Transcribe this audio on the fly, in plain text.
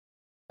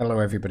Hello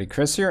everybody,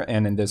 Chris here,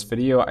 and in this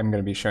video I'm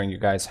going to be showing you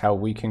guys how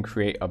we can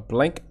create a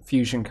blank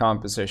Fusion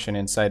composition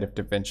inside of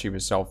DaVinci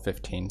Resolve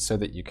 15 so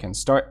that you can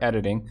start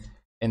editing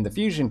in the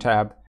Fusion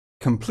tab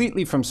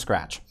completely from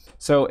scratch.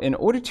 So in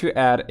order to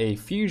add a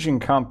Fusion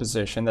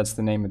composition, that's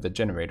the name of the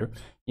generator,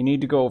 you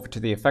need to go over to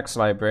the effects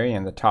library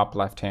in the top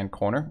left hand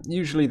corner.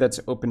 Usually that's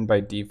open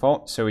by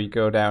default, so you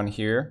go down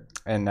here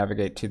and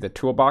navigate to the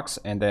toolbox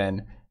and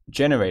then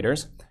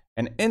generators,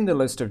 and in the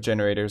list of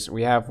generators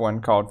we have one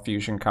called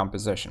Fusion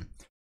Composition.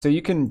 So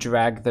you can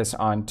drag this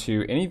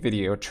onto any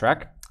video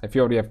track. If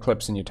you already have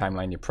clips in your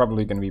timeline, you're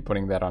probably going to be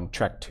putting that on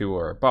track 2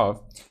 or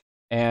above.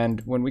 And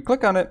when we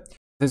click on it,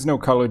 there's no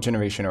color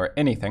generation or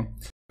anything.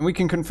 And we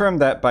can confirm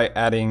that by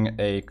adding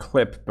a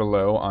clip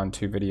below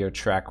onto video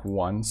track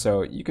 1.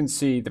 So you can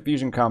see the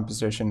Fusion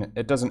composition,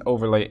 it doesn't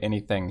overlay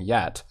anything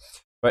yet.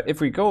 But if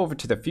we go over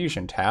to the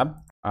Fusion tab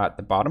at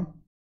the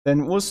bottom,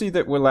 then we'll see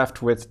that we're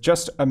left with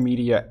just a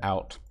media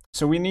out.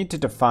 So we need to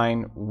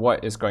define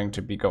what is going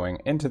to be going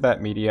into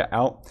that media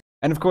out.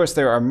 And of course,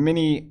 there are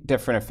many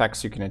different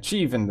effects you can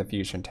achieve in the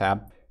Fusion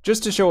tab.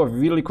 Just to show a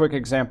really quick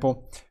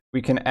example,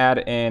 we can add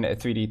in a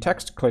 3D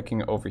text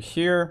clicking over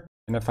here.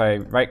 And if I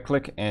right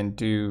click and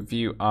do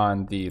view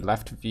on the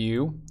left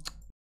view,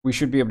 we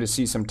should be able to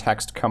see some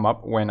text come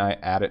up when I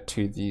add it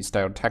to the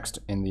styled text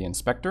in the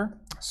inspector.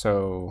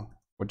 So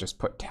we'll just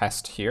put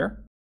test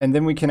here. And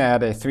then we can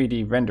add a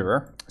 3D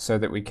renderer so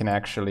that we can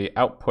actually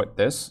output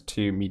this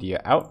to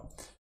media out.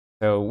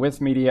 So with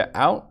media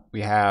out,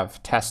 we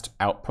have test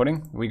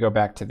outputting. We go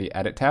back to the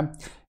edit tab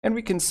and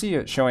we can see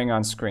it showing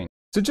on screen.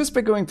 So just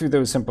by going through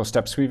those simple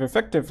steps, we've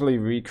effectively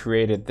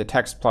recreated the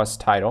text plus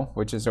title,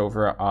 which is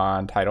over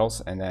on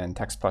titles, and then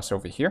text plus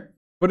over here.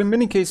 But in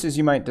many cases,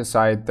 you might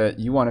decide that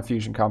you want a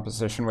Fusion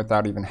composition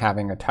without even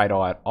having a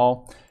title at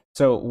all.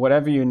 So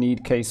whatever your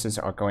need cases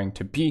are going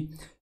to be,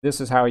 this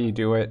is how you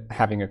do it,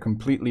 having a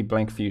completely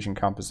blank Fusion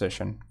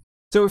composition.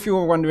 So if you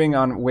were wondering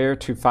on where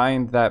to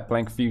find that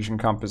blank Fusion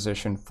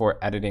composition for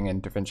editing in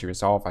DaVinci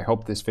Resolve, I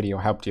hope this video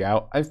helped you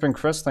out. I've been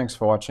Chris, thanks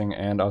for watching,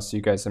 and I'll see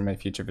you guys in my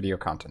future video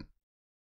content.